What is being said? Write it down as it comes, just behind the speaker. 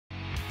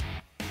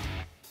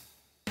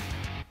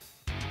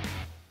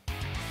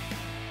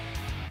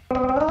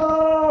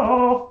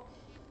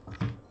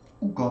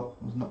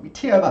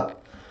tea over.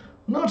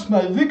 Not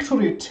my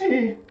victory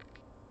tea.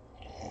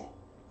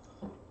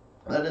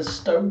 That is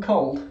stone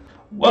cold.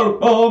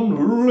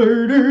 Welcome,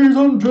 ladies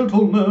and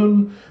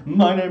gentlemen.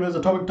 My name is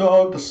Atomic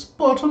Dog, the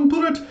Spartan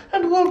Bullet,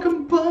 and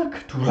welcome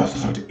back to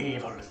Resident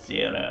Evil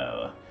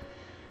 0.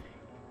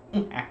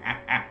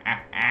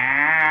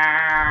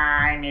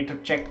 I need to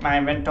check my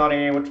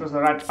inventory, which was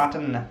the right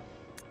button.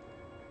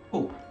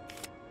 Oh.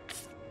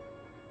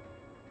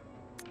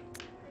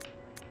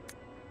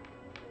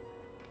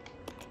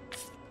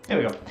 There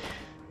we go.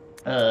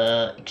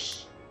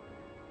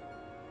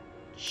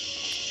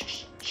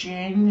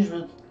 Exchange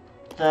with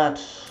that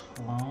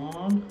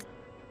one.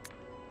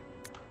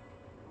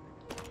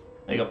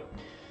 There you go.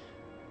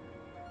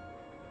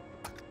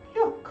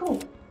 Yeah, cool.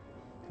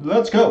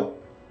 Let's go.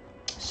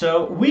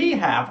 So we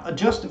have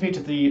just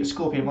defeated the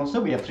scorpion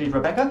monster. We have freed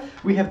Rebecca.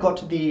 We have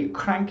got the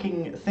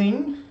cranking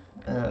thing,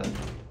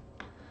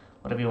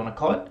 whatever you want to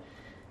call it.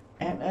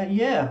 And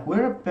yeah,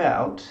 we're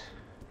about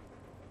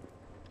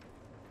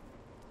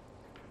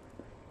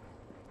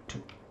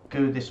to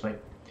go this way.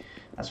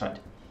 That's right.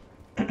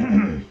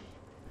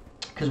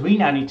 Because we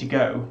now need to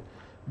go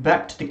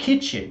back to the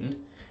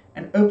kitchen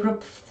and open up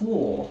the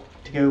floor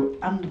to go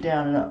under,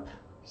 down, and up.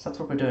 So that's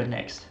what we're doing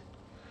next.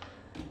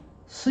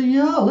 So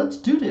yeah, let's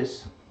do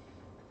this.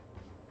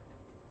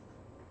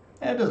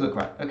 Yeah, it does look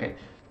right. Okay,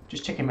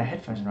 just checking my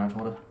headphones in the right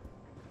order.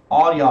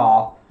 All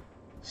y'all,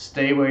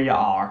 stay where you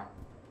are.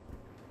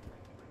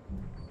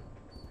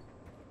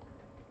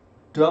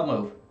 Don't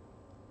move.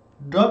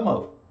 Don't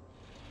move.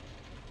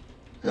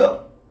 Yeah.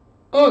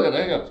 Okay,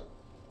 there you go.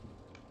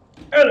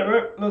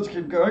 Anyway, let's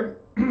keep going.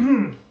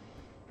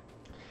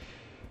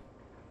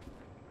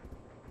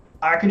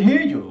 I can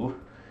hear you.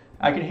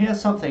 I can hear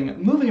something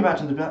moving about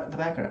in the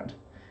background.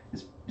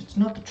 It's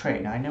not the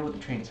train. I know what the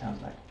train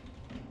sounds like.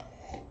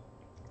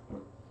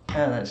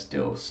 Oh, that's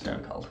still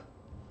stone cold.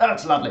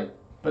 That's lovely.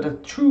 But a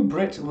true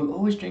Brit will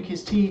always drink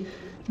his tea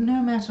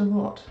no matter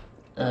what.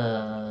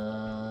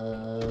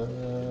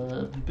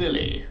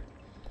 Billy.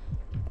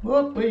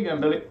 Whoop, where you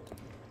going, Billy?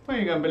 Where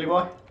you going, Billy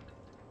boy?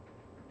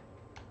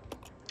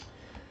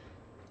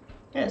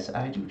 Yes,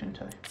 I do,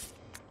 don't I?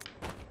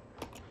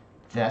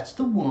 That's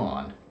the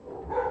one.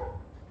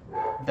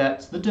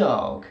 That's the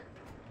dog.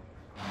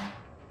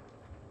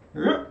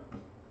 Yep.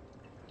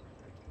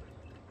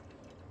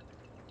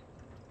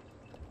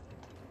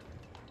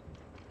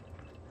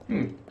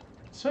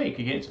 So you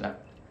could get into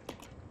that.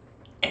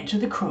 Enter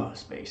the crawl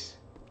space.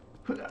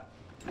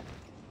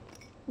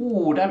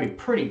 Ooh, that'd be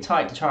pretty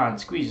tight to try and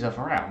squeeze yourself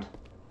around.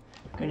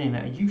 Going in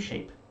a U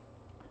shape.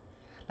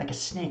 Like a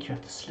snake, you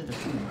have to slither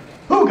through.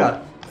 Oh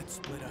god! Let's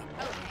split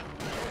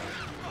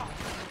up.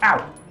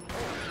 Ow!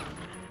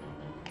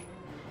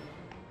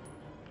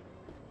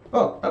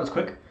 Oh, that was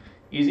quick.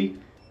 Easy.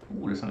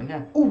 Ooh, there's something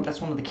there. Ooh, that's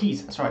one of the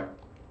keys. That's right.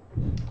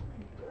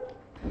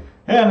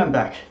 And I'm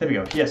back. There we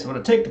go. Yes, I'm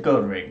going to take the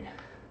gold ring.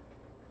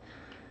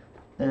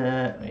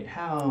 Wait,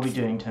 how are we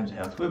doing in terms of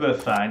health? We're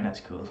both fine. That's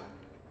cool.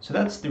 So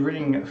that's the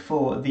ring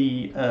for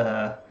the,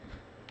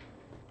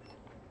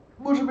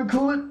 what should we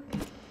call it?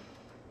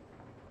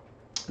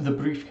 The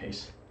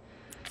briefcase.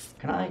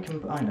 Can I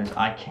combine those?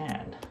 I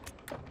can.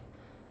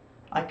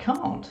 I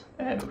can't.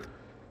 Oh.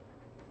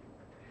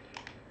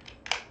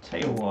 Tell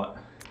you what.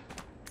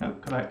 No,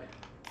 come back.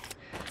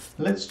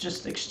 Let's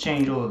just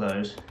exchange all of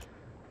those.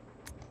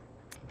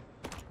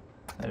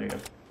 There we go.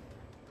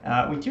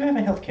 We do have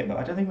a health kit, but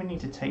I don't think we need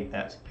to take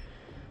that.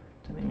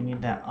 Don't think we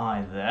need that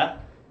either.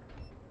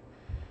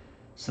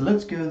 So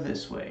let's go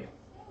this way.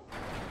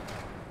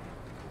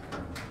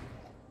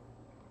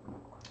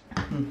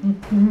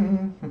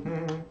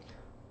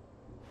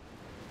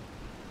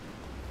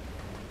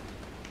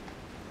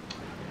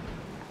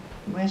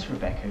 Where's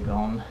Rebecca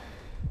gone?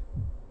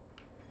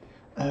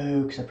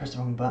 Oh, because I pressed the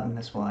wrong button,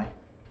 that's why.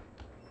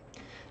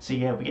 So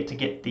yeah, we get to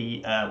get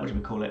the, what do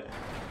we call it?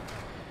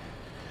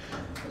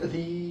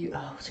 The,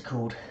 what's it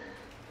called?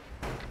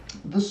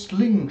 The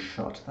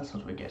slingshot, that's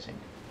what we're getting.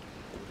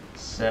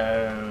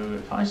 So,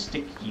 if I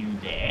stick you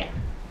there,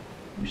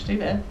 you stay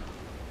there.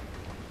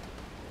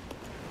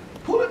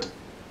 Pull it!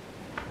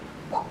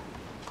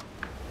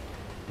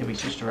 Then we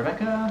switch to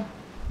Rebecca.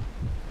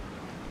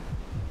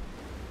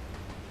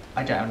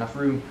 I don't have enough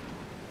room.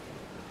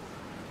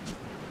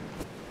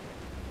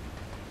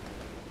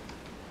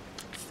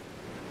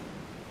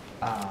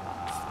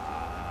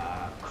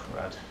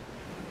 Crud.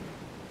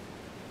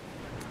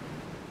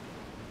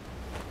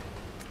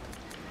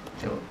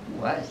 Ooh,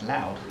 that is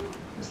loud.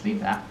 Let's leave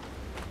that.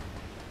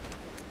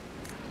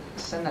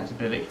 Send that to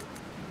Billy.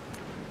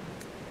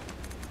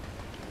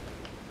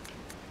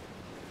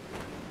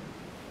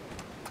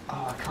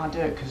 Oh, I can't do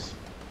it because...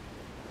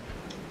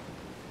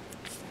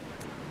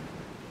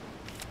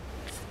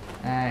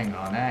 Hang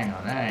on,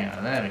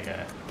 there we go.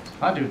 So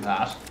if I do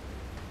that...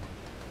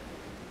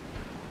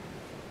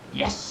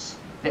 Yes!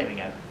 There we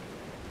go.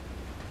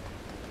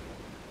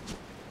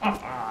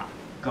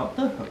 Got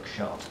the hook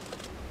shot.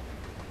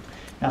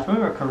 Now, if I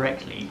remember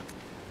correctly,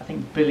 I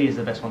think Billy is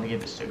the best one to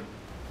give this to.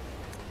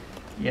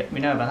 Yep, we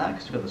know about that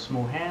because we've got the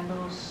small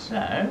handles,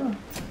 so...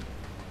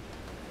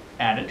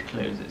 and it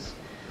closes.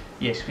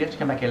 Yes, we have to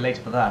come back here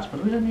later for that,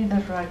 but we don't need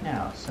that right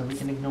now, so we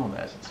can ignore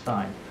that, it's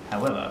fine.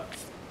 However,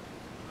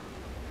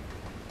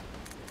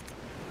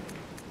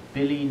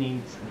 Billy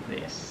needs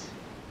this.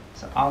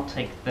 So I'll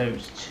take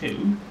those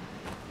two.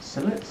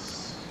 So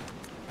let's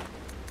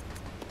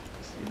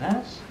do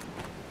that.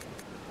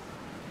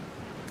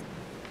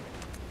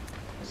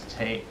 Let's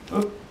take...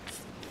 Oh!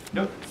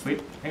 No,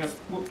 wait, hang on.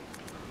 Whoop.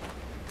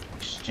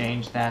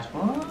 Exchange that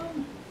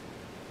one.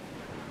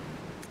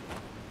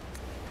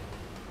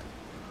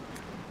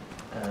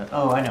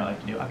 Oh, I know what I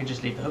can do. I can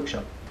just leave the hook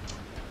shop.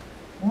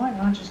 Why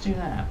don't I just do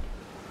that?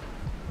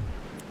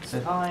 So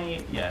if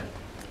I... yeah.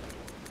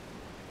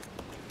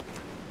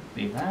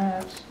 Leave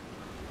that.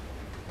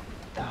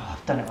 Oh,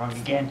 I've done it wrong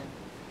again.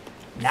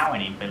 Now I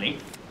need Billy.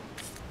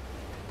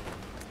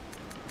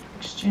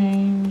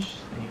 Exchange.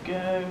 There you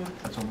go.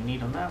 That's all we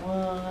need on that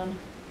one.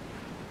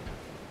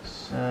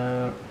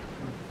 So,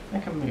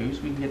 Rebecca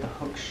moves. We can get the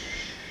hook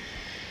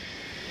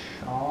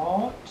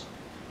shot.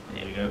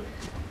 There we go.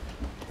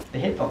 The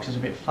hitbox is a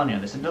bit funny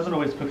on this. It doesn't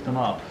always pick them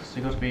up, so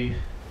you've got to be...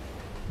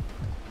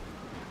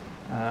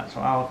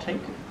 so I'll take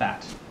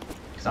that,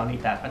 because I'll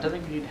need that. I don't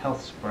think we need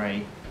health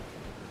spray.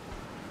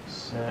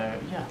 So,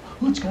 yeah.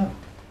 Let's go.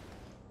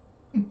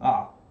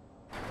 Ah.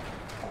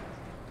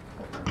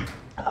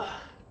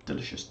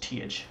 Delicious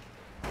teage.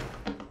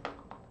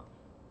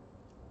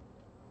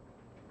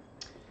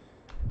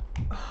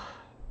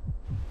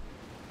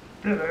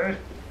 Billy!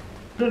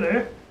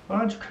 Billy! Why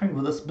aren't you coming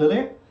with us, Billy?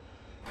 You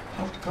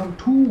have to come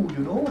too,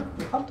 you know?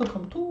 You have to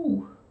come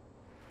too.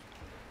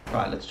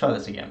 Right, let's try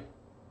this again.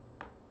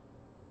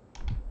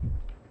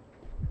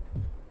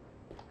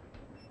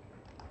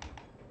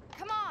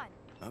 Come on!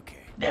 Okay.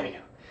 There we go.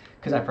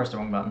 Because I pressed the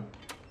wrong button.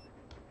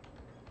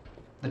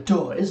 The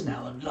door is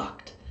now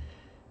unlocked.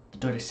 The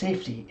door to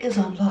safety is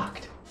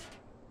unlocked.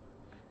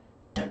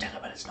 Don't tell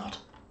her when it's not.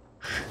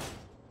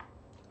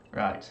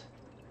 Right.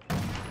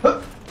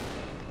 Huh.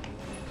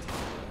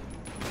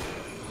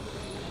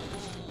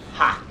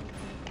 Ha!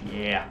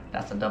 Yeah,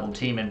 that's a double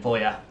teaming for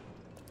ya.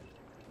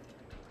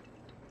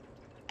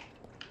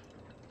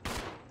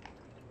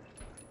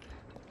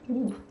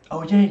 Ooh.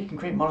 Oh yeah, you can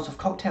create Molotov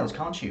cocktails,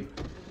 can't you?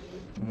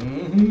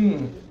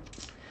 Mm-hmm.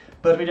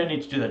 But we don't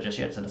need to do that just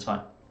yet, so that's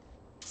fine.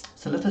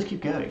 So let us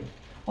keep going.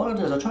 What I'll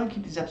do is I'll try and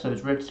keep these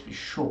episodes relatively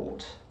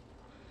short.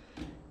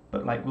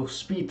 But like, we'll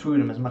speed through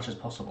them as much as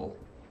possible.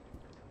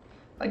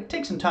 Like,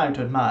 take some time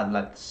to admire,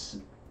 let's...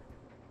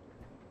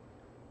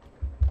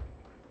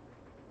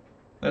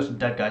 There's some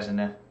dead guys in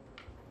there.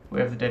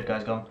 Where have the dead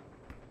guys gone?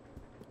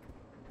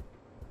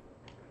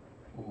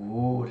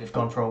 Ooh, they've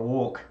gone for a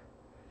walk.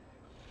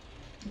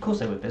 Of course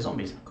they would, they're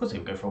zombies. Of course they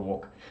would go for a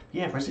walk. But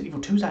yeah, Resident Evil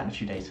 2's out in a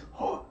few days.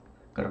 Oh,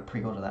 gotta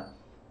pre-order that.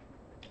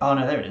 Oh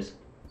no, there it is.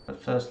 But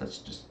first, let's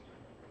just...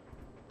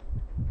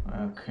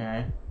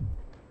 Okay.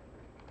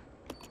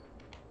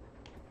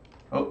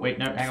 Oh, wait,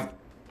 no, hang on.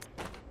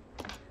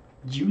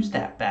 Use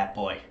that bad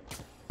boy.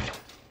 Because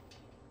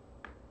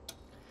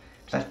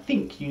I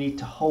think you need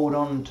to hold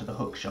on to the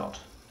hook shot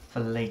for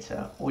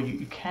later. Or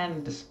you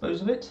can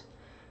dispose of it.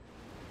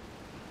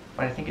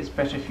 But I think it's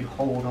better if you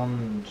hold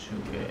on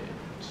to it.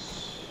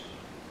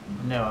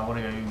 No, I want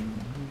to go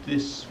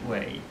this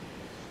way.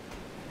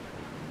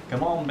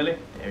 Come on, Billy.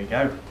 There we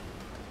go.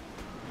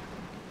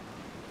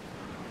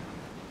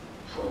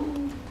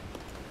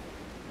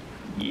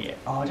 Yeah.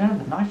 Oh, I don't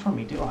have the knife on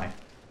me, do I?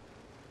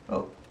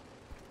 Oh.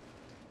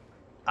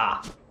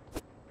 Ah.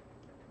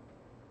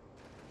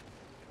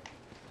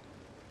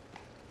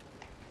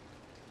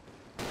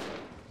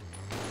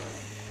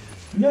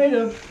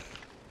 Native.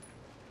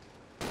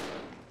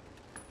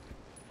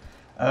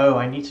 Oh,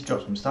 I need to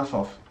drop some stuff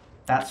off.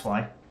 That's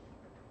why.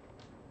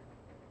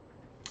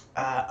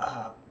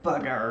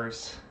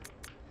 Buggers.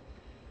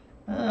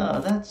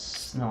 Oh,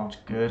 that's not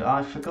good.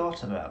 I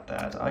forgot about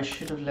that. I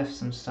should have left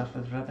some stuff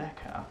with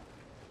Rebecca.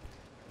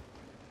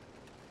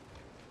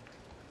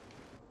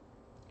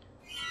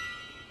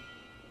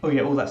 Oh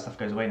yeah, all that stuff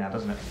goes away now,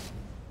 doesn't it?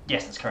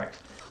 Yes, that's correct.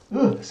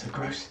 Ugh, that's so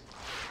gross.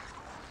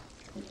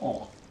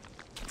 Oh.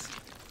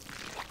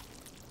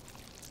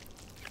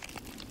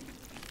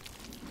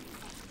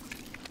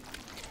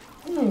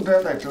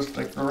 They're just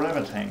like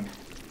riveting.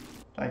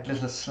 Like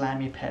little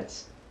slimy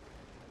pets.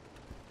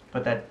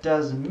 But that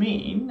does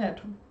mean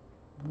that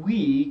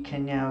we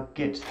can now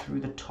get through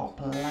the top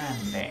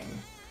landing.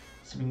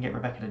 So we can get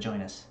Rebecca to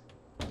join us.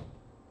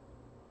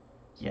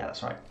 Yeah,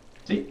 that's right.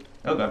 See?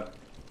 Oh god.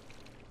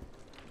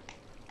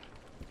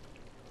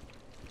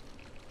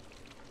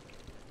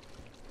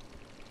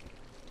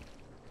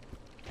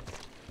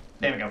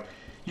 There we go.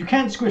 You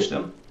can squish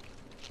them.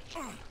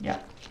 Yeah,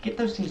 get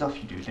those things off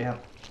you, dude. They are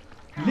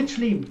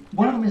literally,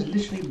 one of them is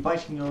literally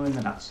biting you in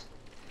the nuts.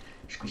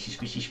 Squishy,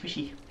 squishy,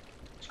 squishy.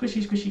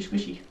 Squishy, squishy,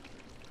 squishy.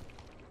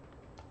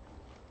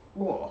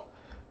 Oh,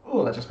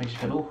 oh, that just makes you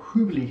feel all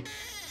hoobly.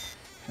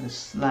 Kind of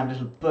slime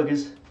little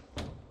buggers.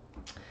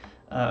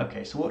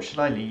 Okay, so what should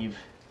I leave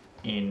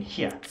in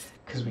here?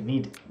 Because we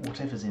need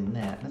whatever's in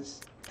there. Let's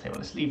tell you what,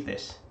 let's leave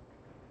this.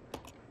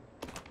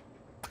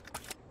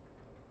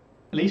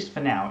 At least for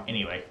now,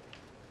 anyway.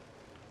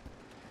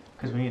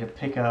 Because we need to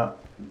pick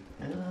up...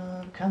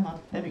 come on,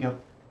 there we go.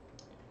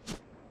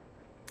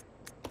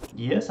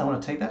 Yes, I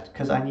want to take that,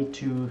 because I need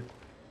to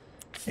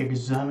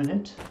examine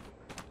it.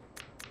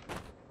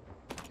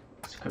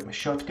 Let's equip my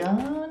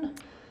shotgun.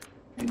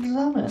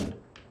 Examine.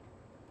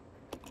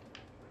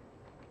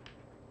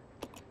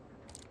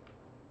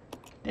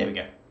 There we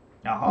go.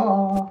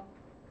 Aha!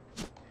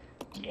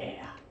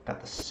 Yeah,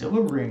 got the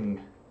silver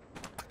ring.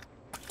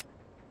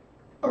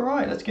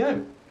 Alright, let's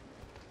go.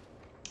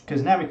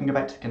 Because now we can go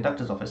back to the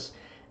conductor's office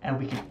and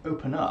we can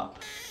open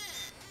up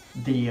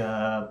the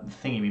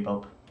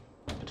thingy-me-bob.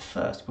 But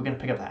first, we're going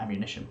to pick up that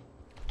ammunition.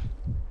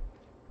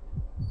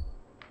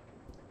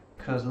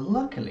 Because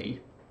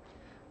luckily,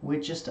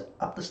 we're just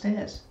up the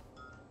stairs.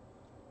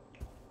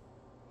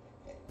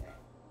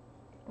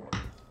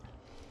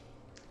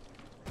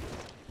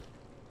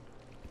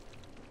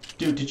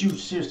 Dude, did you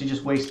seriously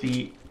just waste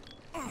the...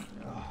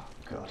 Oh,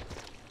 God.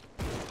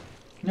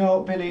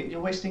 No, Billy,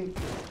 you're wasting...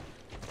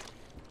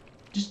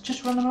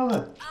 Just run them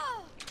over.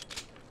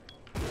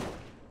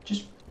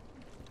 Just...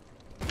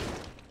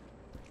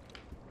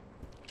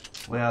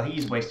 Well,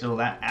 he's wasted all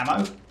that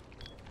ammo.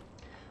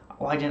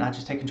 Why didn't I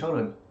just take control of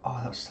him? Oh,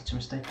 that was such a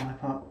mistake on my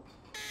part.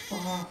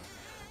 Oh.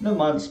 Never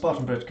mind, the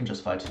Spartan bird can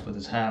just fight with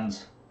his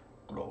hands.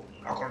 Grow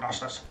knuckle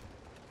dusters.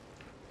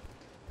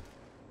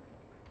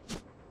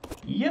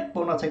 Yep,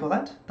 we'll not take all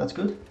that. That's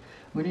good.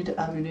 We need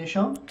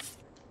ammunition.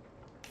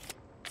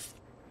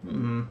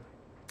 Hmm.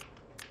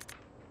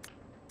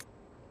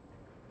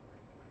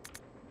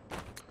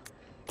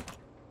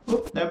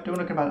 Oh, nope, don't want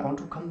to combine it. I want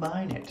to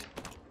combine it.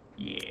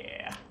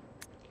 Yeah.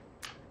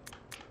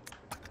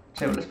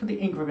 So let's put the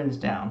ink ribbons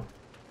down.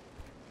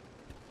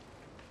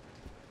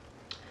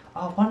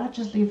 Oh, why not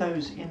just leave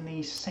those in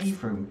the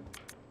save room?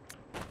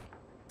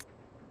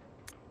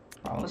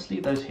 Well, let's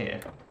leave those here.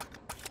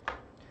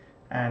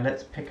 And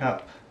let's pick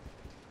up...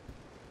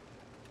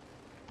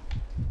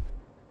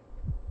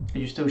 Are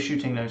you still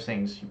shooting those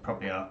things? You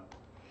probably are.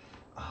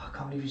 Oh, I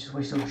can't believe you just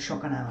wasted all the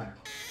shotgun ammo.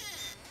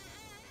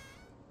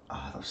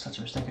 Oh, that was such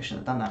a mistake. I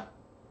shouldn't have done that.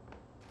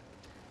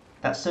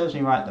 That serves me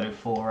right, though,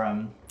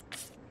 for...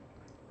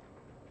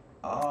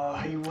 Oh,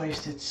 he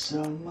wasted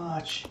so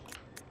much.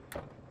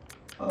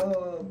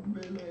 Oh,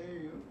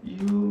 Billy,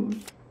 you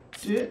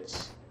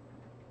dits.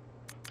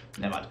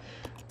 Never mind.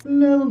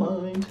 Never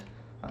mind.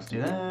 Let's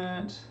do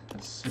that.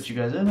 Let's switch you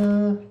guys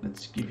over.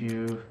 Let's give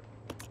you...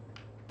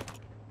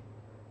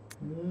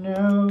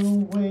 No,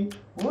 wait,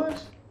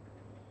 what?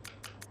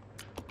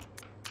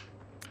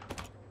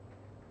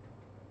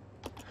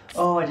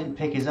 Oh, I didn't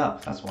pick his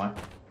up, that's why.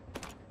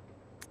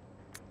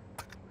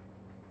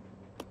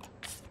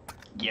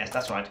 Yes,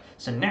 that's right.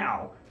 So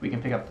now we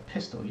can pick up the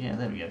pistol. Yeah,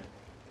 there we go.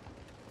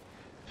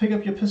 Pick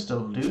up your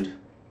pistol, dude.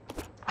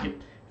 Yep.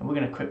 And we're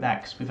going to equip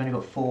that because we've only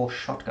got 4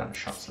 shotgun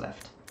shots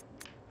left.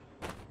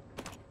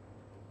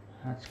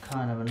 That's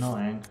kind of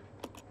annoying.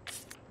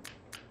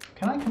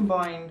 Can I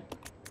combine...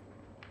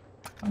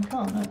 I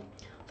can't, no. I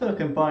thought I could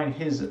combine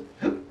his...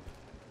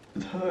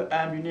 with her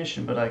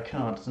ammunition, but I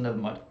can't, so never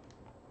mind.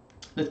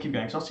 Let's keep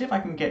going. So I'll see if I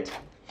can get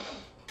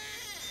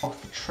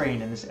off the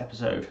train in this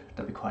episode.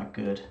 That'd be quite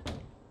good.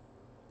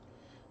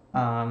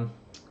 So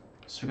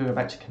we're going to go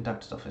back to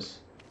conductor's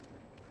office.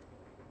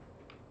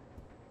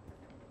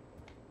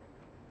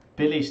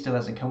 Billy still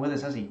hasn't come with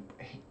us, has he?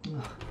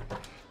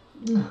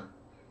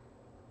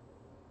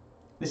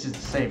 This is the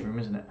save room,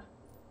 isn't it?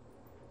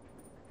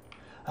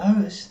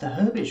 Oh, this is the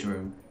herbage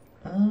room.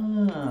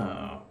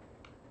 Oh.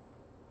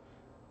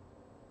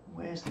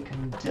 Where's the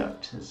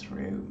conductor's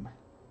room?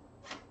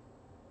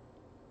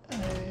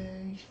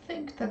 I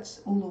think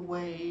that's all the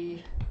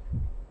way...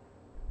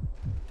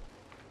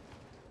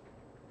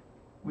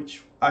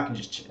 Which I can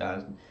just...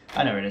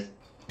 I know where it is.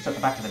 It's at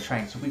the back of the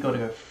train, so we got to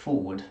go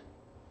forward.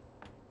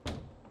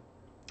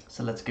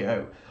 So let's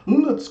go.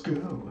 Let's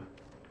go.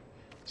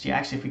 See,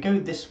 actually, if we go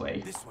this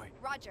way... This way.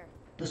 Roger.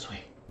 This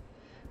way.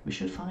 We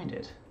should find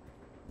it.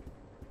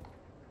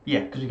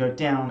 Yeah, because we go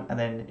down and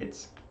then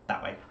it's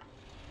that way.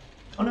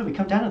 Oh no, we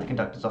come down to the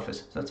conductor's office,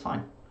 so that's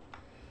fine.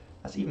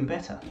 That's even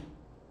better.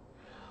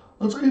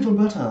 That's even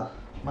better.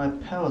 My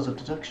powers of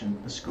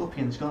deduction. The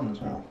scorpion's gone as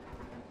well.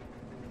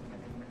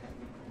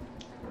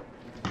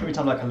 Every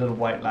time like a little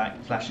white light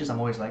flashes, I'm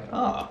always like,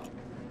 ah,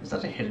 is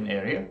that a hidden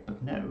area?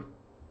 But no.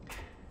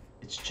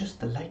 It's just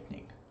the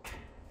lightning.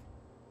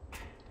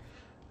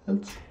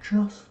 It's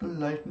just the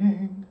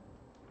lightning.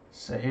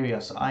 So here we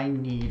are. So I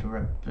need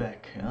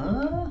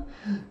Rebecca.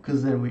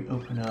 Because then we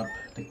open up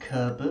the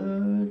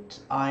cupboard.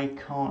 I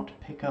can't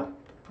pick up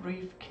the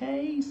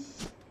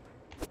briefcase.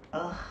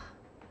 Ugh.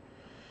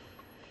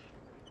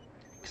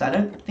 Because I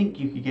don't think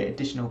you could get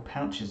additional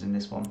pouches in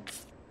this one.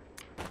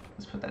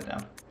 Let's put that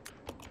down.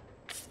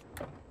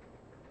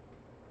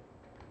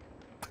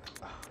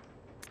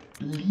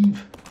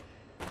 Leave.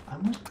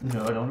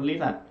 No, I don't want to leave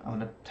that. I'm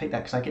going to take that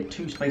because I get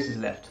 2 spaces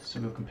left, so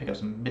we can pick up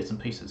some bits and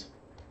pieces.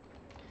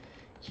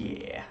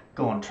 Yeah.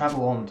 Go on,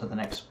 travel on to the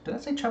next... Did I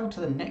say travel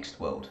to the next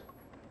world?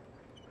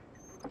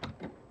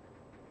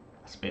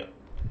 That's a bit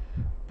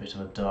Bit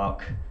of a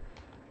dark,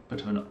 bit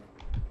of an...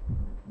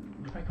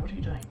 Rebecca, what are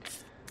you doing?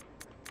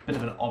 Bit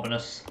of an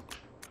ominous,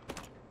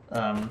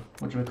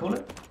 what do we call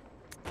it?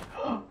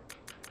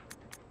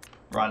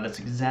 Right, let's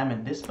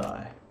examine this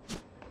guy.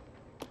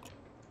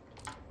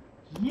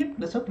 Yep,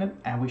 let's open it,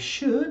 and we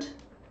should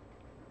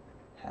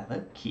have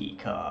a key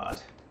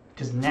card.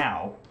 Because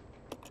now,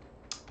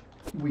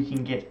 we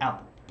can get out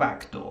the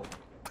back door.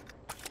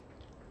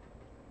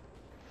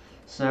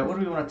 So what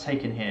do we want to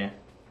take in here?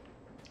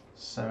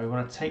 So we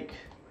want to take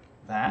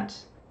that.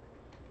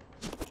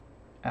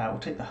 We'll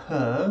take the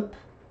herb.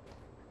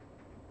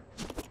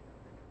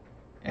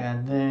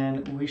 And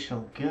then we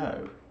shall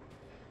go.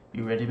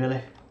 You ready,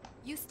 Billy?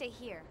 You stay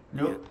here.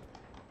 Nope.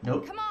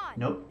 Nope. Come on.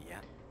 Nope. Yeah.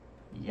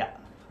 Yeah.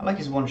 I like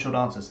his one-shot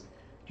answers.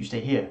 You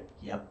stay here.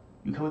 Yep.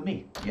 You come with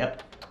me.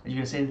 Yep. Are you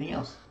going to say anything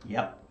else?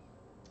 Yep.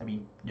 I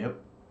mean,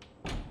 nope.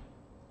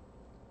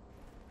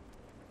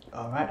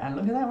 Alright, and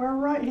look at that. We're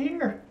right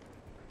here.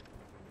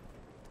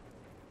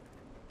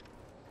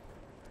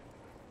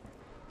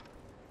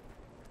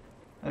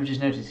 I've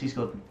just noticed he's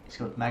got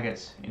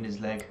maggots in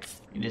his leg,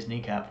 in his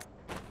kneecap.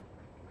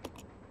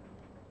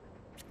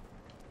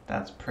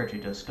 That's pretty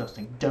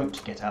disgusting.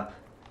 Don't get up.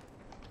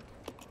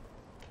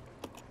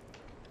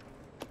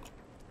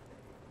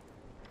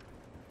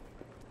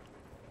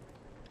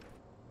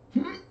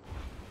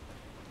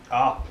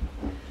 Ah,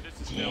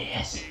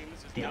 yes,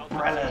 the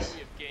umbrellas.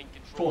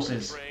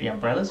 Forces, the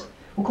umbrellas.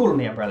 We'll call them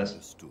the umbrellas.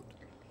 Understood.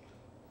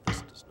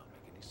 This does not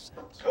make any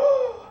sense.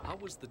 How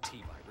was the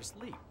T-virus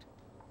leaked?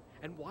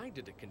 And why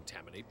did it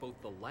contaminate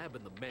both the lab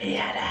and the man? He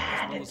had a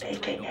hand in as well as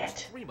a making train almost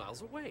it. 3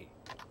 miles away.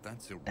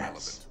 That's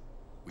irrelevant.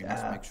 We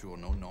must make sure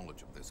no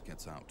knowledge of this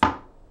gets out.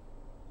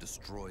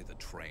 Destroy the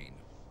train.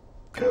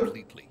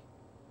 Completely.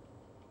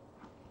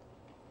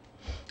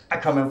 I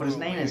can't remember what his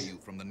How name away is. are you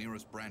from the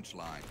nearest branch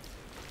line?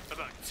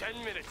 About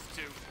 10 minutes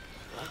to...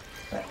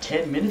 About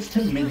 10 minutes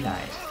to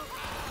midnight.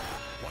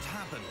 What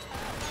happened?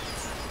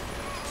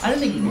 I don't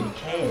think he really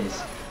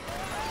cares.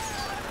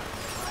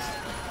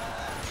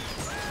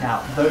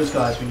 Now, those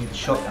guys we need the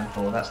shotgun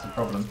for, that's the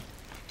problem.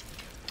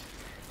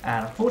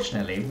 And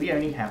unfortunately, we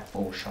only have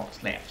 4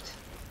 shots left.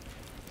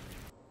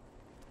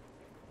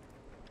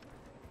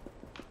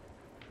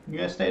 You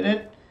gonna stay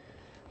dead?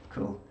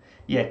 Cool.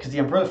 Yeah, because the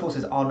Umbrella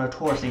Forces are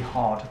notoriously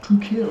hard to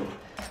kill.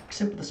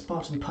 Except with a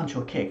Spartan punch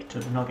or kick to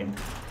the noggin.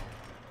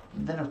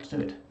 Then I have to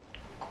do it.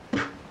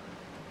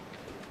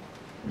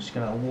 I'm just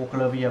gonna walk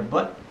all over your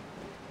butt.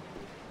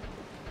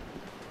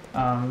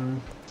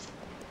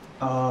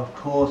 Oh, of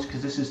course,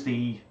 because this is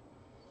the...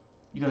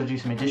 You gotta do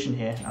some addition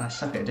here, and I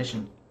suck at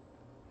addition.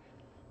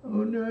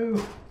 Oh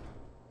no.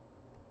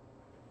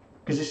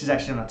 Because this is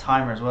actually on a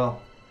timer as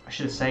well. I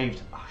should have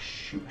saved. Oh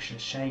shoot, I should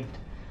have shaved.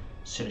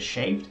 Should have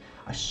shaved?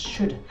 I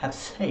should have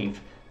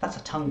saved. That's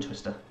a tongue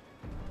twister.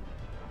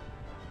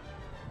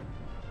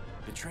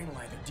 The train will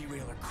either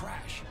derail or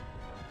crash.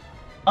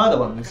 Other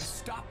ones,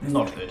 Stop this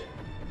not thing. good.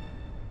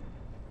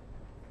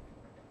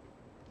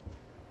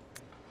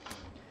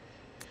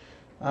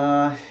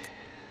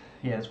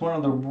 Yeah, there's one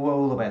on the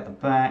wall all the way at the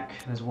back.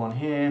 There's one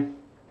here.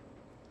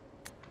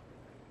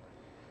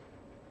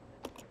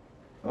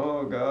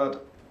 Oh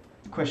god.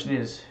 The question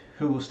is,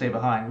 who will stay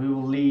behind? We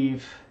will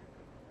leave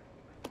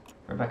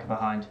Rebecca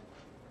behind.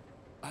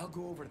 I'll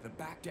go over to the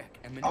back deck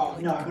and Oh,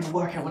 manipulate no, the I'm gonna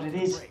control work out what panel it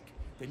with the is. brake.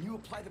 Then you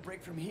apply the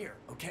brake from here,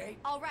 okay?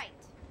 All right.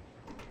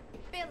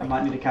 Billy, I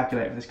might need a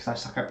calculator for this because I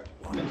suck at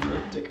mental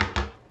arithmetic.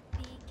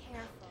 be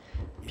careful.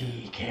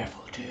 Be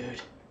careful,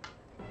 dude.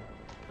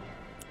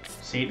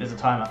 See, there's a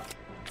timer.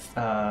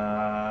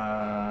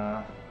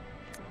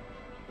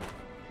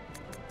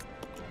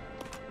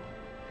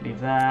 Leave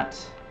that.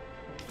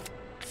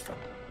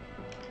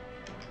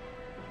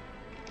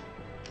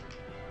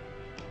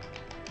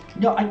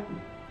 No,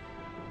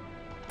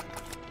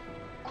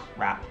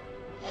 crap.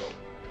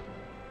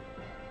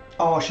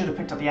 Oh, I should have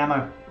picked up the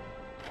ammo.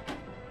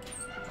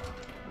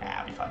 Nah,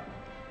 I'll be fine.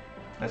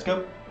 Let's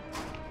go.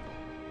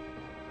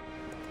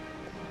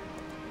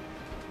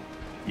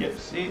 Yep,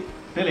 see?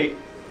 Billy.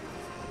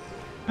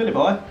 Billy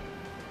boy.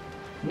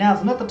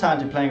 Now's not the time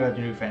to play with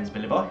your new friends,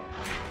 Billy boy.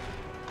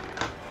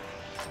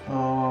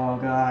 Oh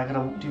god, I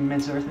gotta do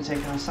mental arithmetic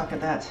and I suck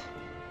at that.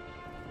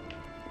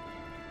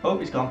 Oh,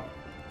 he's gone.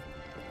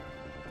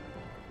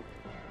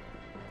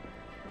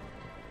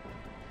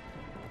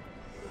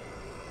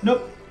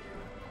 Nope.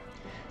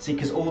 See,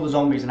 because all the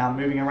zombies are now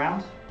moving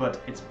around,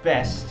 but it's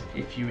best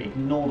if you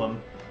ignore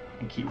them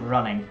and keep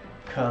running,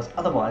 because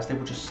otherwise they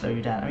will just slow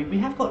you down. I mean, we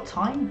have got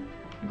time.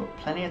 We've got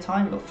plenty of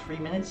time. We've got 3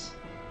 minutes.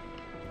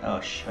 Oh,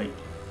 shit.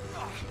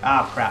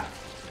 Ah, crap.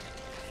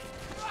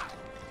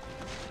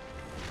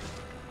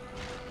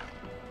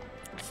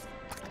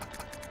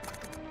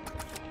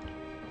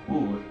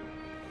 Ooh.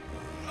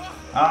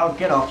 Oh,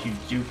 get off, you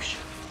douche.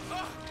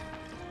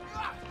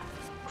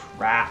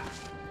 Crap.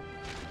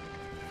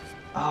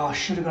 Oh, I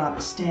should have gone up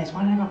the stairs.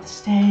 Why did I go up the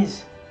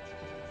stairs?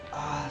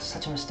 Ah,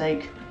 such a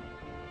mistake.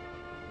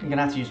 I'm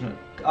gonna have to use...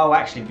 Oh,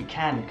 actually, we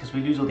can, because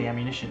we lose all the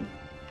ammunition.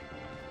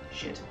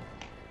 Shit.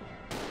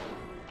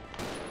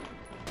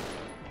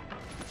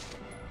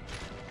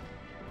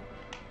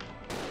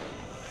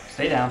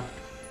 Stay down.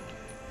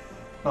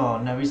 Oh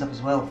no, he's up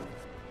as well.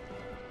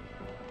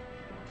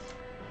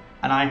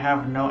 And I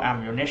have no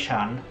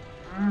ammunition.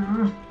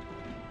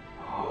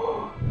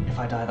 If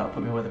I die, that'll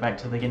put me all the way back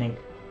to the beginning.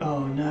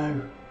 Oh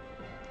no.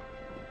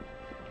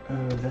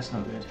 Oh, that's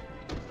not good.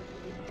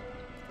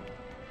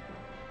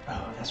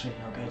 Oh, that's really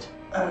not good.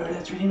 Oh,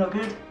 that's really not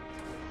good.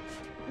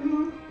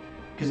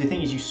 Because the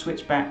thing is, you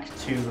switch back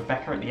to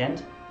Rebecca at the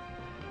end,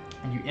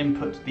 and you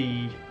input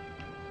the...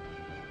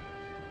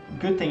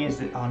 Good thing is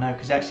that... Oh no,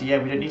 because actually,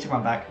 yeah, we don't need to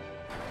run back.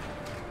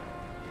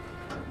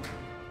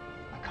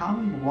 I can't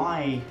remember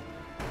why...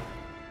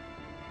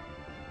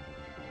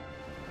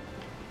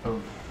 Oh,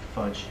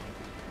 fudge.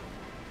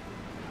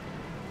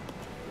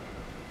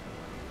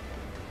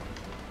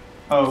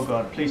 Oh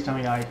god, please tell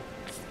me I...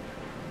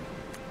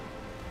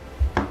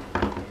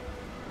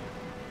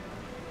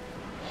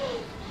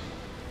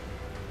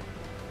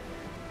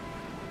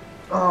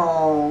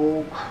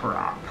 Oh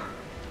crap.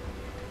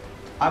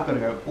 I've got to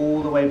go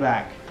all the way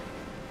back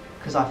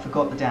because I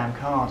forgot the damn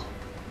card.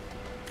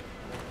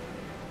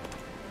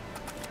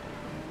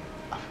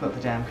 I forgot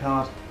the damn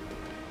card.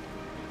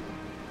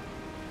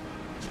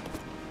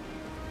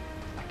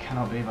 I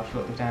cannot believe I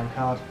forgot the damn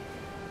card.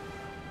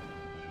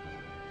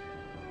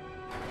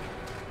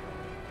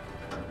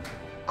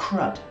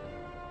 Crud,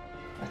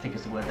 I think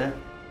is the word there,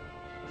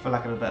 for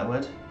lack of a better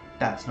word.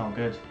 That's not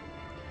good.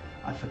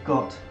 I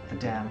forgot the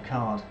damn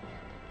card.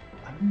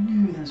 I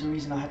knew there was a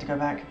reason I had to go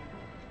back.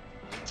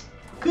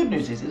 Good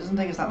news is, it doesn't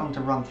take us that long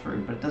to run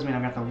through, but it does mean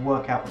I'm going to have to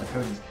work out what the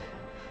code is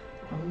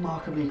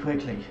remarkably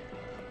quickly.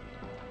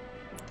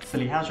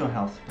 Billy, how's your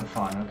health? We're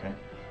fine, okay.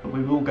 But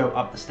we will go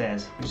up the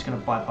stairs. We're just going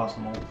to bypass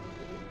them all.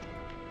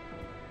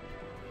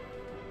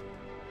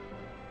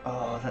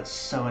 Oh, that's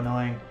so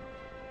annoying.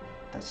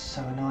 That's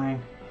so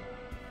annoying.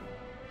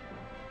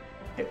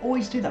 They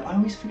always do that. I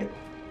always forget.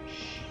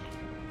 Shh.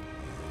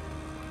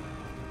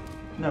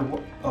 No,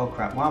 what? Oh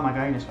crap, why am I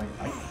going this way?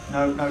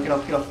 No, no, get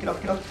off, get off, get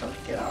off, get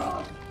off, get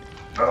off.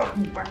 Oh,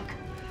 back.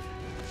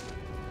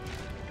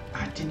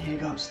 I didn't need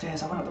to go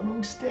upstairs, I went up the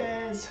wrong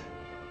stairs.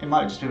 It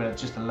might just be able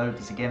to load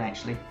this again,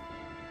 actually.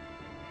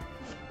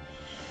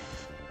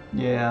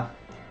 Yeah.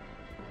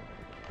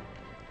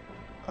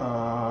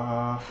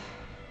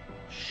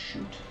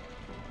 Shoot.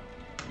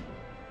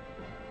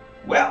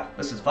 Well,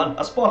 this is fun.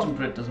 A Spartan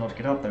Brit does not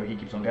get up, though he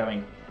keeps on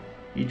going.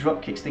 He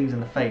drop kicks things in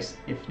the face,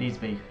 if needs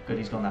be. Good,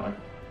 he's gone that way.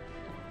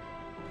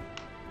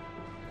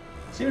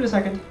 See you in a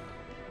second.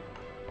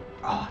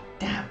 Oh,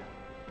 damn.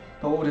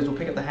 But what we'll do is we'll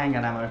pick up the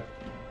handgun ammo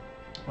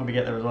when we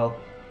get there as well.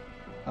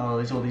 Oh,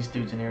 there's all these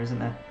dudes in here, isn't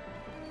there?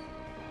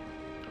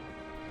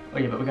 Oh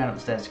yeah, but we're going up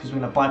the stairs because we're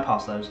going to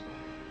bypass those.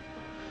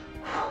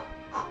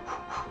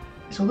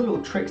 It's all the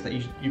little tricks that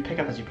you pick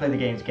up as you play the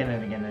games again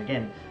and again and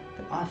again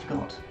that I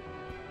forgot.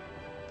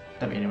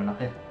 Don't be anyone up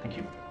here. Thank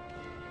you.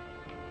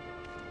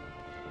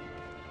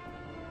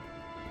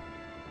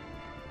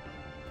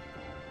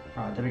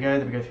 Alright, there we go.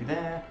 There we go through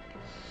there.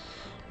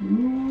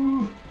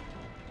 Ooh.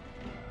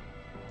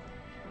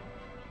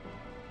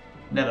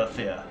 Never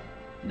fear.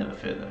 Never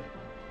fear though.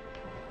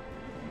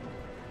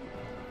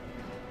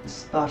 The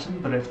Spartan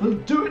Brit will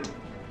do it!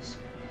 Because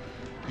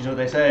you know what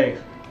they say?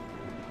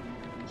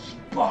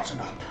 Spartan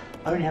up!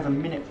 I only have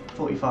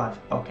 1:45.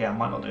 Okay, I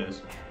might not do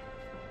this.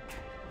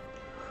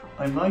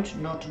 I might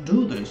not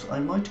do this. I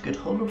might get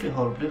horribly,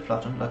 horribly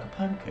flattened like a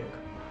pancake.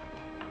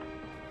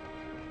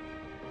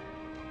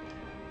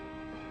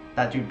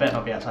 That dude better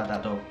not be outside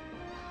that door.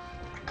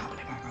 I can't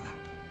believe I got that.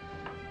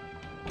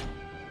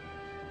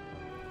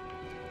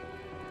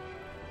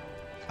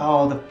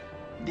 Oh,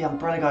 the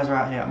umbrella guys are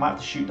out here. I might have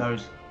to shoot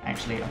those.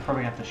 Actually, I'm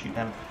probably going to have to shoot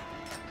them.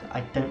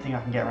 I don't think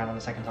I can get around them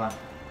the second time.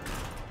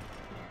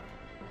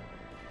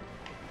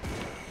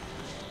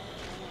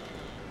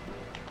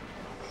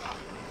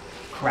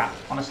 Crap,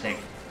 on a stick.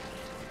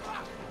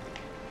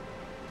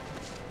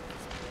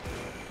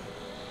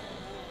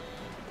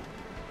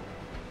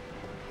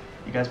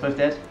 You guys both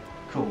dead?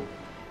 Cool.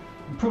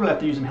 We'll probably have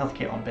to use some health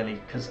kit on Billy,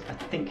 because I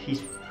think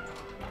he's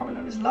probably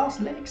on his last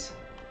legs.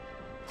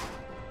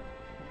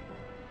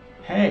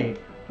 Hey,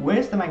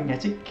 where's the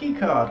magnetic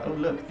keycard? Oh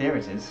look, there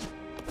it is.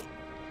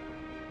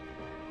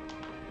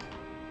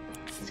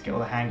 Let's get all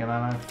the handgun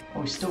ammo.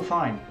 Oh, he's still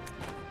fine.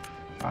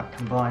 Right,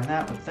 combine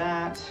that with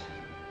that.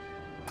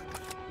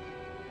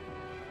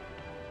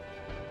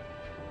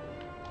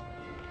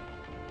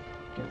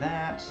 Get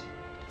that.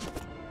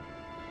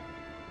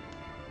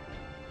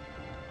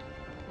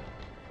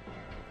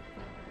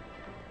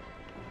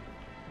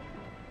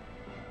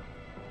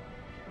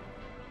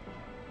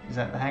 Is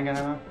that the handgun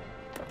ammo?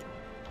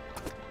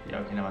 Yeah,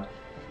 okay, never mind.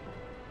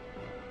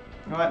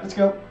 Alright, let's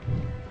go.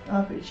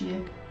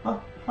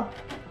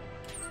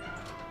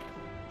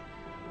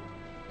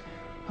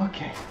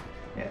 Okay.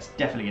 Yeah, it's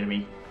definitely gonna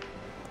be.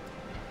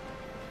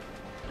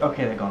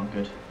 Okay, they're gone.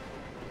 Good.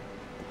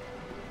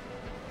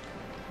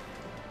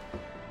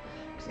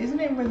 Isn't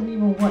it in Resident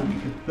Evil 1 you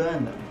could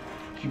burn them?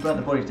 If you burn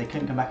the bodies, they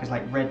couldn't come back as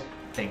like red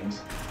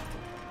things.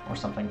 Or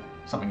something.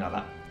 Something like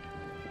that.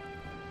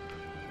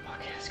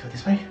 Okay, let's go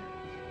this way.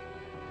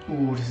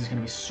 Ooh, this is going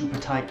to be super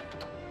tight.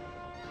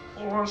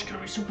 Oh, it's going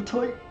to be super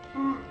tight.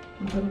 I'm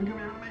never going to be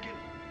able to make it.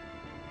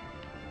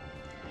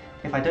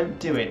 If I don't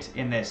do it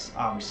in this,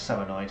 I'll be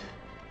so annoyed.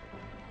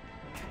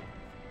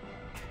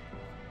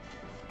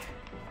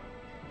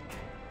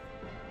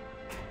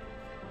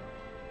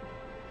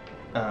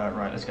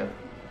 Right, let's go.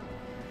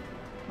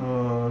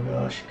 Oh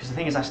gosh, because the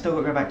thing is I still got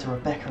to go back to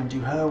Rebecca and do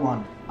her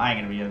one. I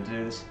ain't going to be able to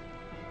do this.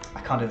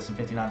 I can't do this in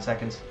 59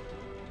 seconds.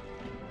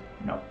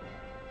 No.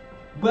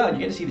 Well, you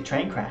get to see the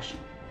train crash.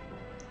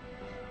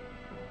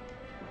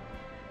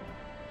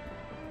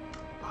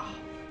 Oh,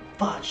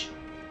 fudge.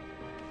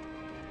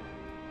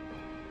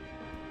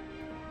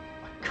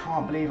 I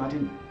can't believe I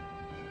didn't...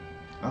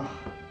 Oh.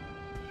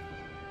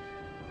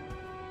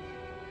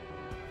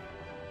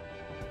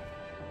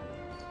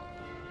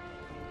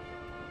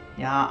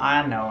 Yeah,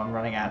 I know I'm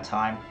running out of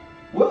time.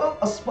 Well,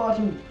 a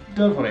Spartan,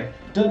 don't worry,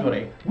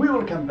 we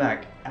will come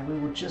back and we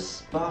will just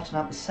Spartan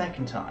up the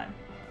second time.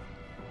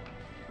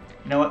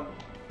 You know what?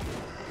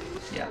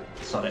 Yeah,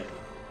 sod it.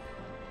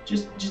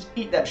 Just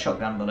eat that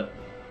shotgun bullet.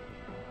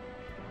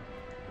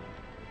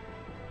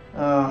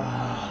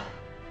 Because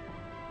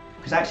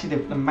actually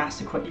the math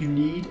equation, you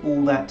need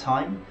all that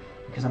time,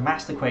 because a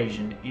math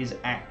equation is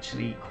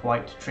actually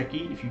quite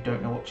tricky if you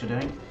don't know what you're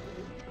doing.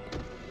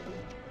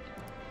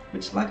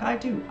 Which, like I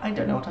do, I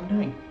don't know what I'm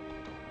doing.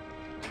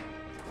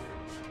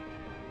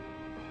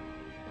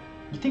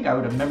 You'd think I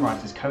would have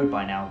memorized this code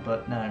by now,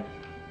 but no.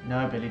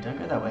 No, Billy, don't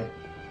go that way.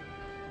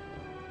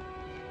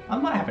 I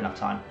might have enough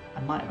time.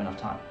 I might have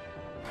enough time.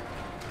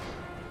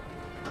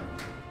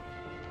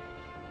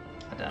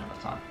 I don't have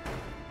enough time.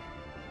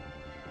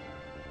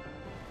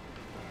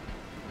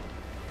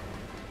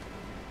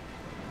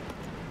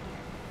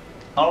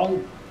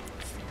 Oh!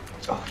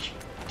 Oh,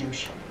 you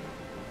douche.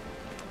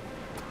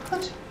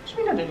 What? What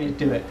do you mean I don't need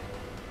to do it?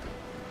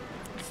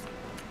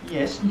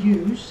 Yes,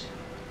 use.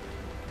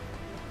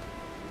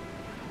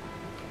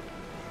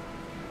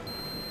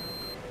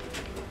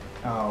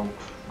 Oh,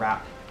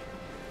 crap.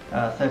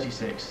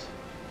 36.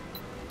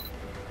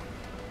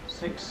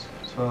 6,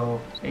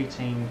 12,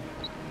 18.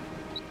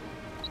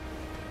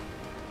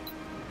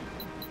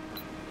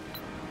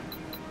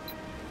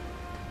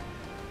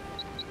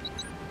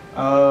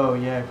 Oh,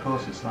 yeah, of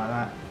course it's like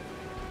that.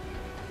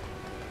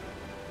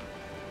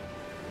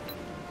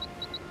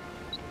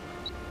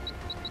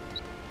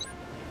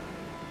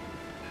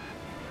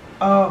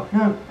 Oh,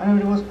 no, I know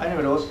what it was. I know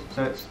what it was.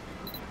 So it's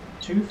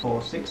 2,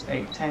 4, 6,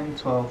 8, 10,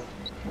 12,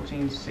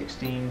 14,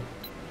 16.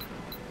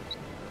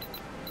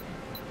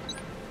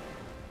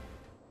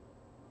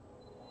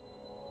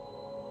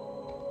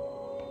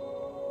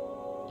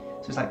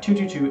 So it's like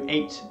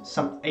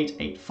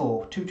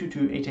 884,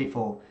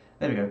 884.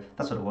 There we go,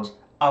 that's what it was.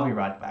 I'll be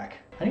right back.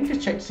 I need to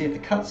check to see if the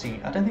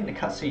cutscene, I don't think the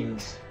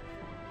cutscene's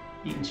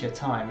eaten to your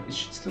time. It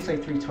should still say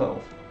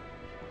 312.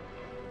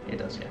 It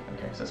does, yeah,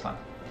 okay, so that's fine.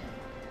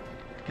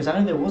 Because I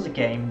know there was a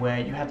game where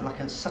you had like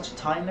such a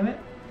time limit,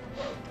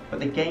 but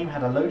the game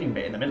had a loading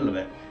bit in the middle of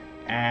it,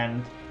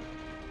 and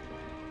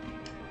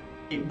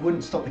it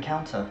wouldn't stop the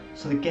counter,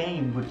 so the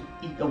game would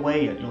eat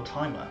away at your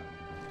timer.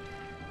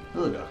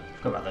 Ugh,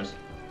 forgot about those.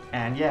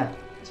 And yeah,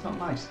 it's not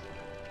nice.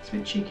 It's a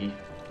bit cheeky.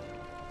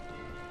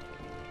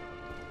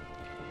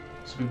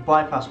 So we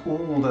bypass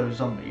all those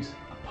zombies,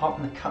 apart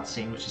from the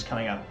cutscene which is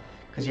coming up.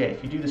 Because yeah,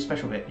 if you do the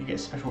special bit, you get a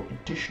special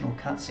additional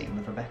cutscene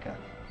with Rebecca.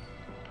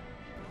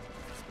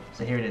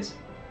 So here it is.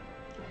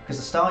 Because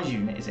the STARS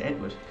unit is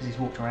Edward, because he's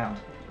walked around.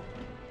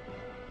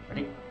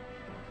 Ready?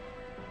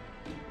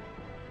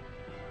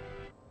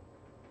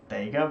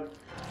 There you go.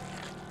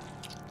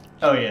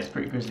 Oh yeah, it's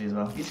pretty grisly as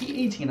well. Is he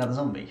eating another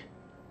zombie?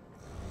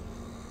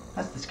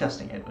 That's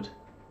disgusting, Edward.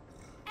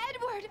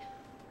 Edward!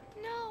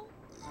 No.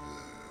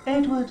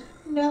 Edward,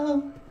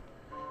 no.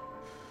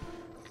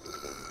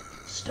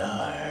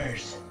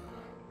 Stars.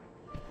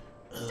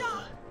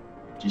 Stop!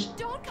 Just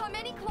Don't come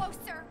any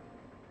closer!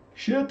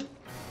 shit.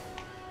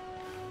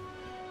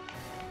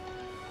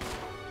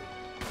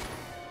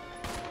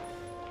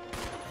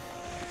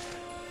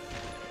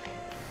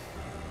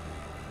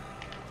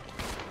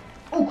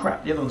 Oh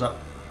crap, the other one's up.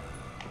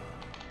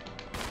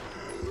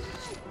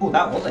 Oh,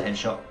 that was a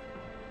headshot.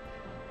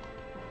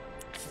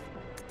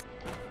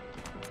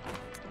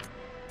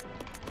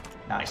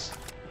 Nice.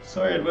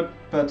 Sorry, Edward,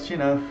 but you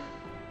know,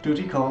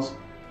 duty calls.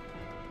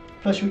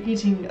 Plus, you're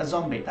eating a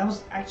zombie. That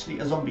was actually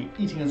a zombie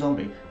eating a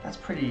zombie. That's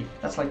pretty.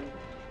 That's like.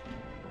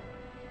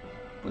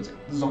 Was it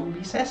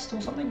zombie-cest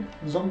or something?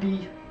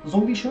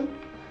 Zombie-shun?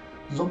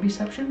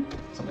 Zombieception?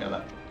 Something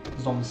like that.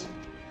 Zoms.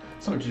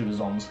 Something to do with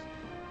zoms.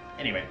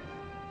 Anyway.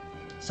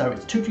 So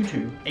it's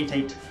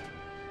 222-88-4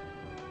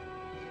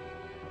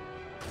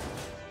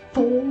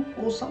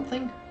 or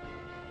something?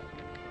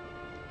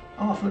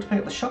 Oh, I forgot to pick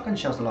up the shotgun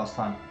shells the last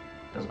time.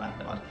 Doesn't matter,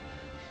 never mind.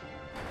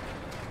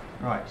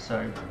 Right,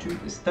 so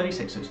it's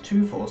 36, so it's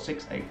 2, 4,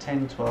 6, 8,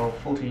 10, 12,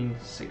 14,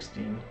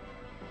 16.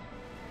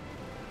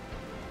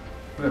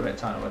 We've got a bit of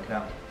time to work it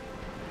out.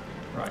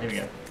 Right, here we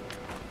go.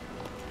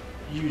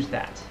 Use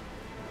that.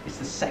 It's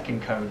the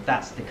second code,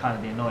 that's the kind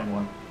of the annoying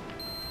one.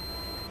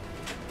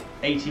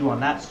 81,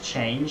 that's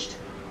changed.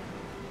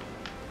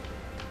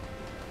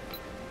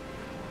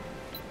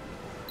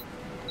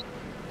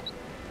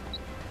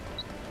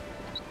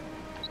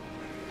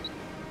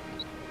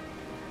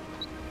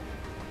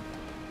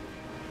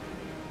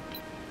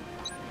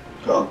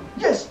 Oh,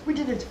 yes, we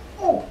did it!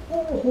 Oh,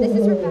 oh, This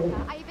is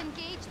Rebecca. I have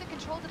engaged the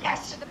control device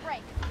Yes. for the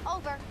brake.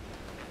 Over.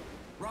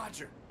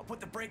 Roger, I'll put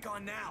the brake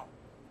on now.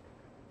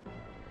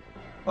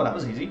 Oh, that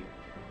was easy.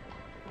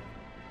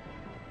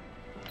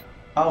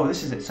 Oh,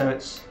 this is it. So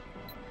it's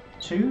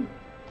 2,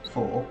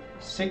 4,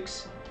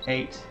 6,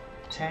 8,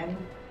 10,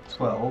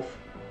 12,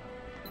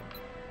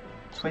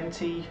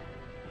 20,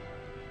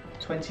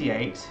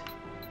 28.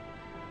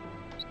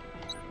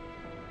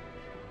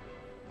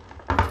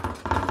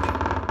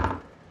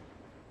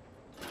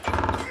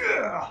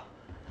 Yeah!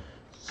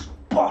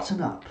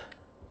 Spartan up.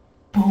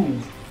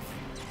 Boom.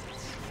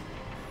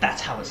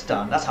 That's how it's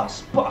done. That's how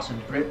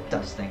Spartan Grip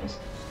does things.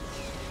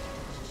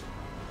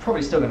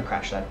 Probably still going to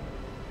crash though.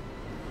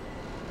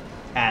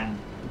 And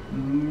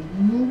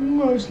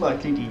most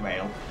likely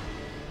derail.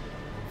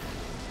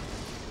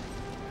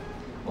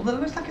 Although it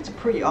looks like it's a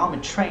pretty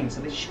armoured train,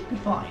 so they should be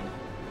fine.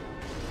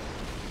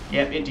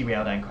 Yep, it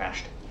derailed and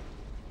crashed.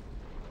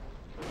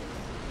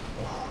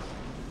 Oh.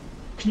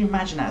 Can you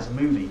imagine that as a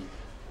movie?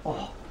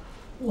 Oh,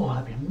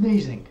 that'd be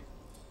amazing.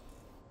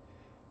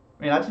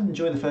 I mean, I did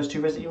enjoy the first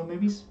 2 Resident Evil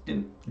movies.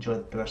 Didn't enjoy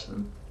the rest of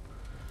them.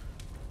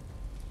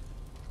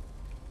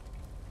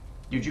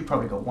 Dude, you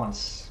probably got one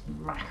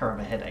smacker of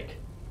a headache.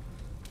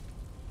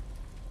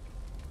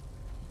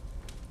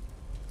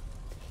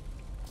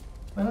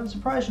 Well, I'm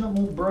surprised you're not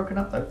more broken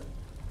up though.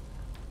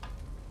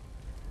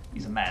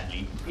 He's a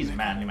manly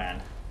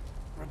man.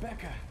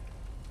 Rebecca.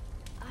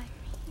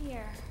 I'm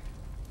here.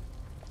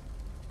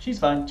 She's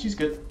fine, she's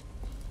good.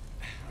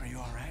 Are you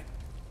alright?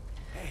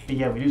 Hey. But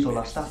yeah, we lose all our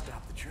have to stuff.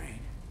 Stop the train.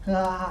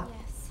 Ah.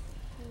 Yes,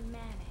 we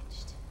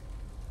managed.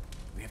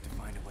 We have to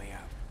find a way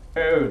out.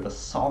 Oh, the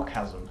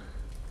sarcasm.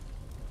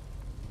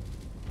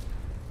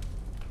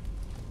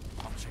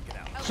 I'll check it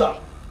out.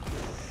 So.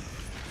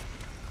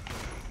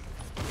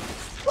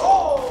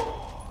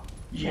 Oh!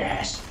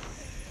 Yes!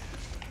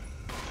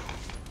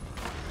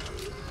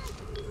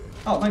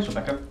 Oh, thanks,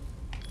 Rebecca.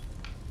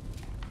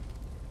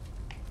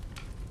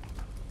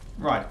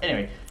 Right,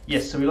 anyway.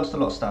 Yes, so we lost a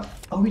lot of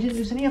stuff. Oh, we didn't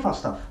lose any of our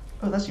stuff.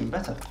 Oh, that's even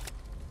better.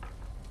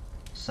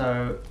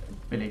 So,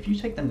 Billy, if you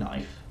take the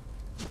knife,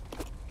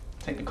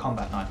 take the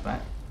combat knife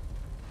back.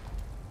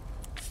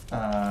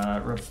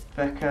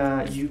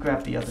 Rebecca, you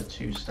grab the other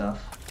 2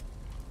 stuff.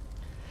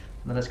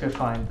 And then let's go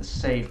find the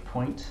save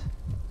point.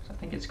 I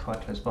think it's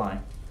quite close by.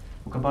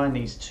 We'll combine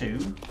these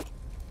 2.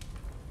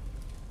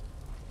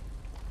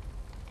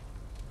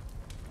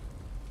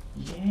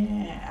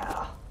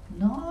 Yeah,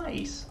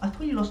 nice. I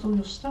thought you lost all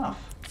your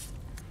stuff.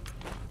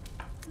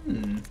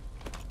 Yeah,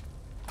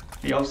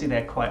 obviously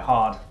they're quite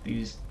hard,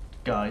 these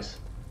guys.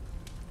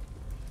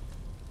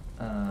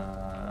 Tell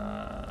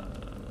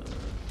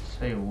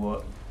you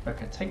what,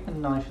 okay, take the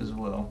knife as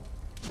well.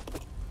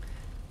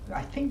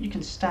 I think you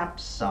can stab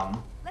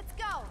some, Let's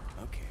go.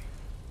 Okay.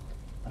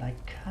 but I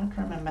can't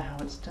remember how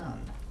it's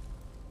done.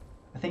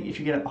 I think if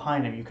you get it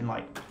behind him, you can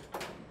like,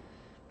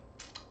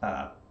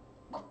 kind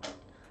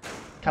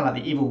of like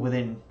the Evil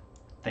Within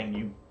thing.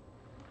 You,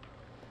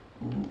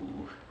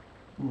 ooh,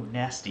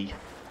 nasty.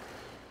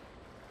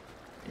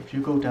 If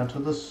you go down to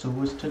the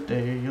sewers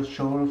today, you're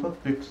sure of a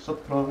big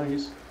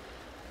surprise.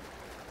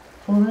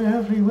 For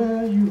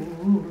everywhere you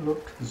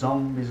look,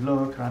 zombies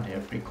lurk around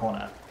every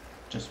corner,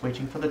 just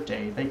waiting for the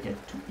day they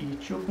get to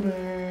eat your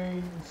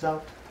brains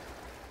out.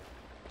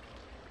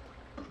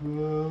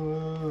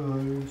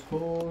 Prize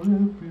for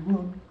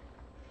everyone.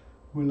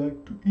 We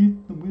like to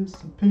eat them with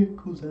some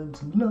pickles and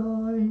some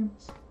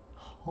limes.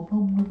 Nom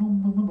nom nom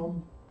nom nom nom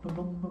nom nom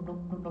nom nom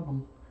nom nom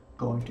nom.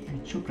 Going to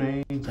eat your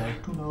brains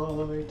out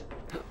tonight.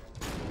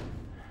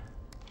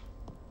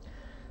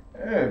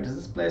 Oh, does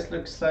this place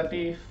look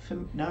slightly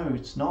no,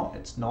 it's not.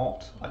 It's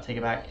not. I take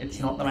it back. It's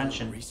not the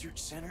mansion.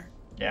 Research center?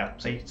 Yeah,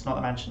 see, it's not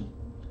the mansion.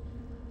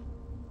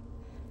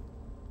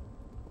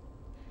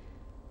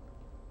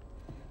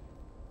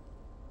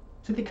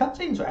 So the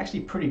cutscenes were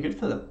actually pretty good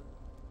for them.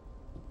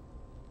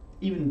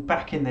 Even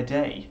back in the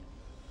day.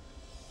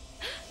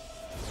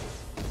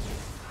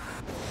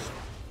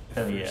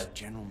 Oh yeah. First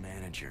General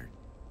Manager,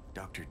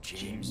 Dr.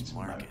 James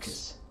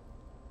Marcus.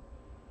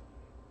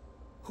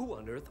 Who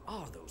on earth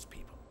are those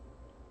people?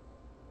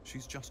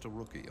 She's just a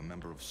rookie, a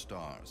member of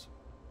STARS.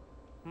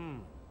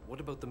 What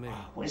about the man?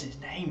 What is his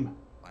name?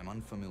 I'm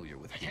unfamiliar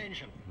with him.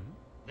 Attention.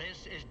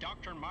 This is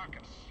Dr.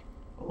 Marcus.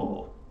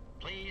 Oh.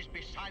 Please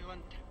be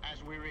silent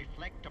as we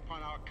reflect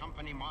upon our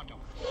company motto.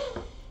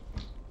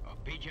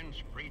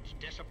 Obedience breeds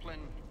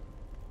discipline.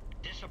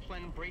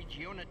 Discipline breeds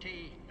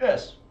unity.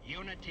 Yes.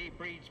 Unity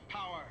breeds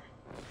power.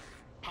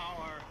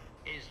 Power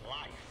is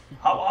life.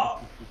 Power.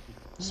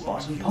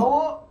 Spartan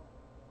power.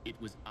 It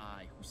was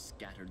I who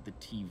scattered the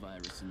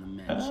T-virus in the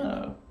mansion.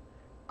 Oh.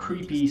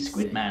 Creepy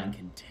squid man.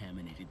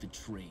 Contaminated the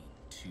train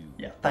too.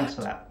 Yeah, thanks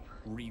for that.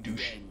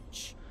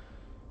 Revenge.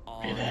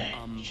 On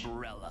Revenge.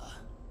 Umbrella.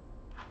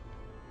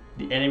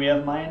 The enemy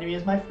of my enemy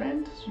is my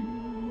friend. So you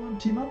want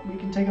to team up? We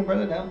can take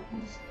Umbrella down.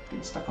 He's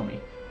getting stuck on me.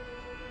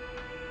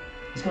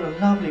 He's got a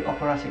lovely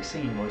operatic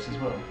singing voice as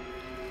well.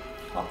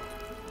 Oh.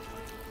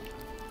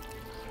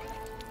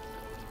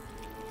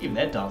 Even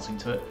they're dancing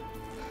to it.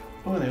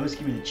 Oh, they always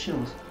give me the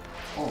chills.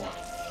 Oh.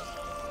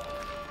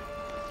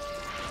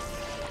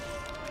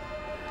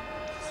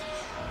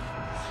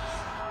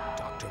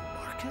 Dr.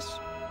 Marcus?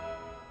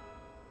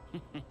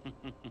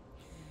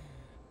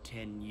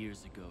 10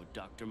 years ago,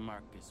 Dr.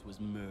 Marcus was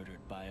murdered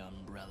by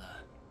Umbrella.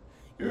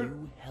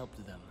 You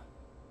helped them,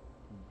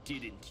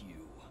 didn't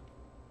you?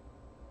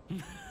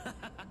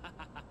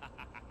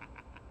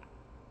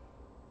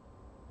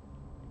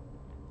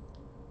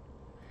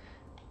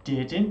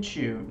 Didn't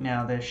you?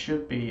 Now there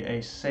should be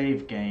a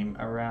save game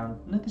around...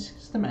 No, this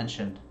is the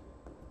mansion.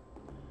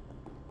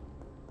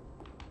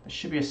 There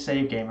should be a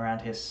save game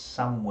around here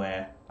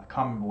somewhere. I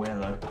can't remember where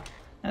though.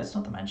 No, it's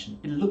not the mansion.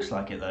 It looks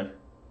like it though,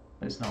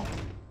 but it's not.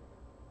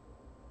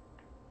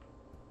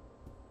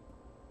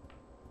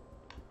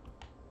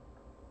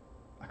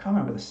 I can't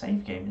remember where the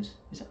save game is.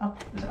 Is it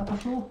up? Is it upper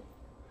floor?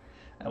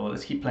 Oh, well,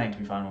 let's keep playing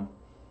till we find one.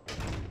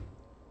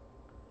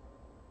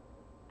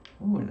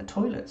 Ooh, in the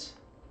toilets.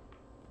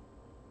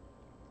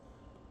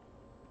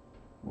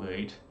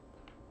 Wait.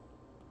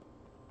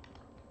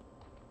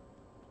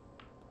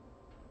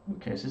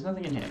 Okay, so there's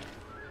nothing in here.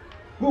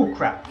 Oh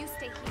crap! You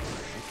stay here.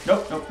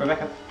 Nope, nope,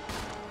 Rebecca.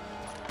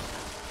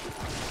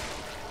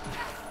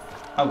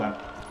 Oh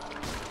god.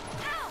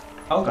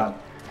 Oh god.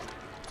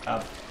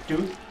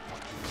 Dude.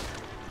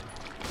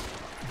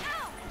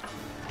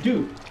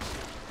 Dude.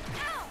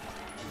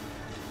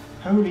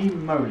 Holy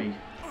moly.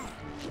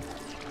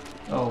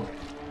 Oh.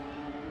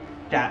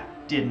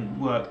 That didn't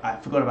work. I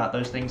forgot about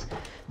those things.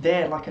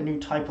 They're like a new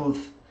type of,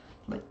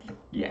 like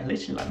yeah,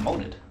 literally like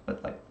molded,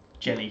 but like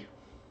jelly.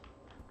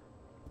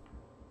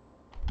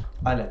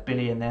 I left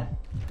Billy in there.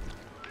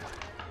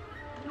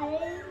 No,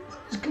 that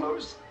was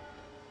close.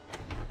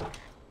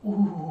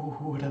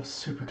 Ooh, that was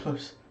super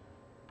close.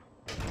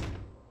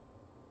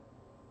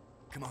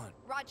 Come on.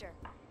 Roger.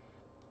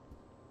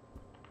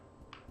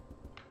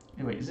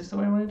 Hey, wait, is this the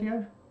way I wanted to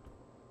go?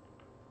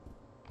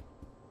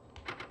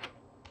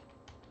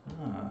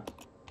 Ah.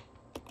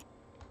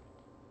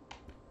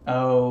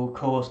 Oh, of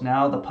course,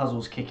 now the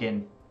puzzles kick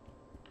in.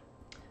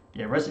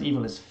 Yeah, Resident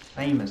Evil is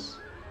famous.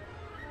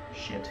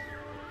 Shit.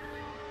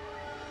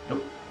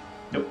 Nope.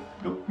 Nope,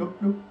 nope, nope,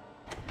 nope.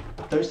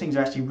 Those things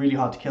are actually really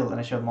hard to kill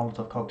unless you have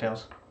Molotov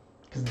cocktails.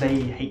 Because they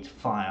hate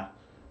fire.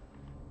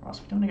 Right,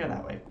 so we don't want to go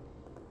that way.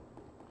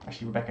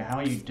 Actually, Rebecca, how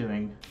are you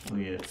doing?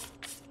 Weird.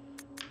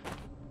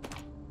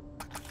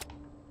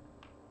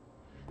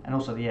 And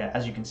also, yeah,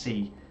 as you can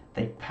see,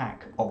 they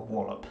pack a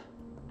wallop.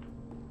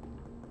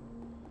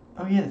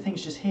 Oh yeah, the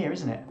thing's just here,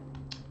 isn't it?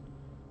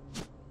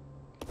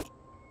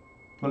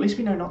 Well, at least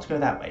we know not to go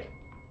that way.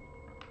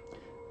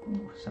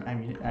 Ooh, some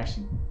ammunition.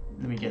 Actually,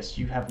 let me guess,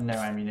 you have no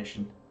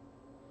ammunition.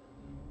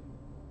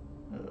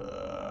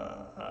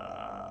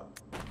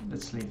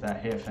 Let's leave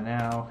that here for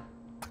now.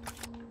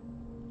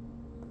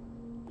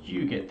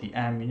 You get the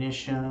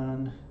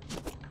ammunition.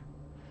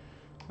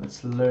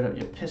 Let's load up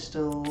your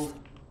pistol.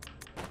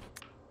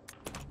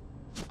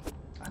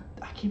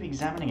 I keep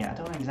examining it. I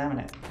don't want to examine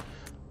it.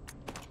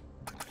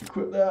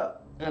 Equip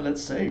that, and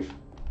let's save.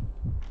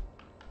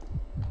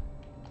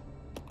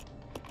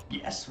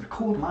 Yes,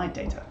 record my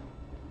data.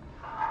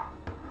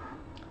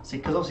 See,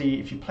 because obviously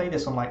if you play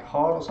this on like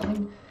hard or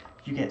something,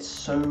 you get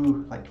so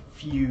like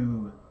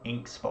few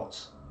ink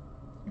spots.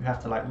 You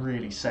have to like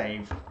really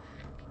save.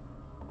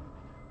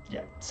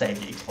 Yeah, save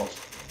the ink spots,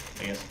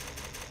 I guess.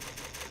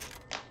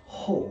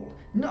 Oh,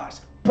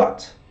 nice,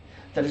 but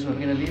that is where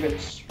we're going to leave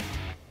it.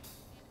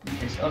 In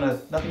case, oh no,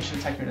 nothing should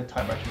attack you in a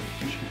typewriter.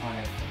 We should be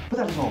fine. But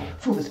that is all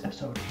for this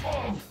episode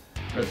of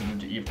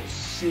Resident Evil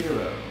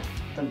 0.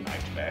 The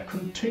nightmare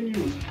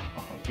continues.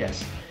 Oh,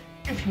 yes.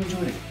 If you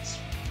enjoyed it,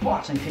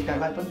 Spartan, click that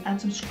like button and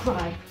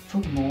subscribe for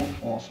more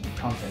awesome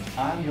content.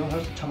 I'm your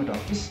host,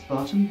 Atomites, the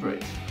Spartan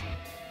Brit.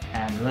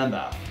 And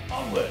remember,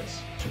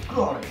 onwards to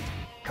glory,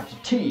 cups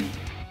of tea,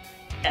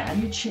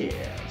 and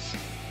cheers.